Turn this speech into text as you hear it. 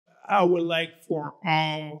I would like for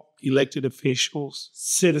all elected officials,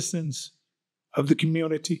 citizens of the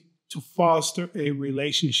community, to foster a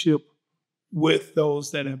relationship with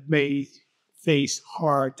those that have faced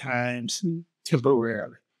hard times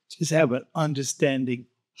temporarily. Just have an understanding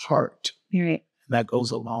heart. Right. And that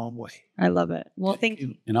goes a long way. I love it. Well, thank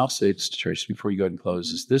you. And I'll say this to Tracy before you go ahead and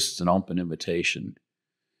close this is an open invitation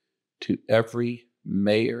to every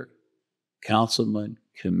mayor, councilman,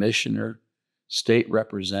 commissioner, state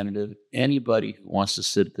representative, anybody who wants to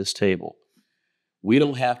sit at this table. We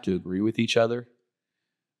don't have to agree with each other.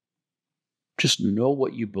 Just know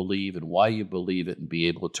what you believe and why you believe it and be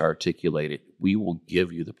able to articulate it. We will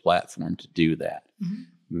give you the platform to do that. Mm-hmm.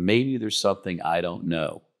 Maybe there's something I don't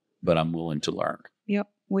know, but I'm willing to learn. Yep,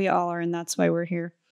 we all are, and that's why we're here.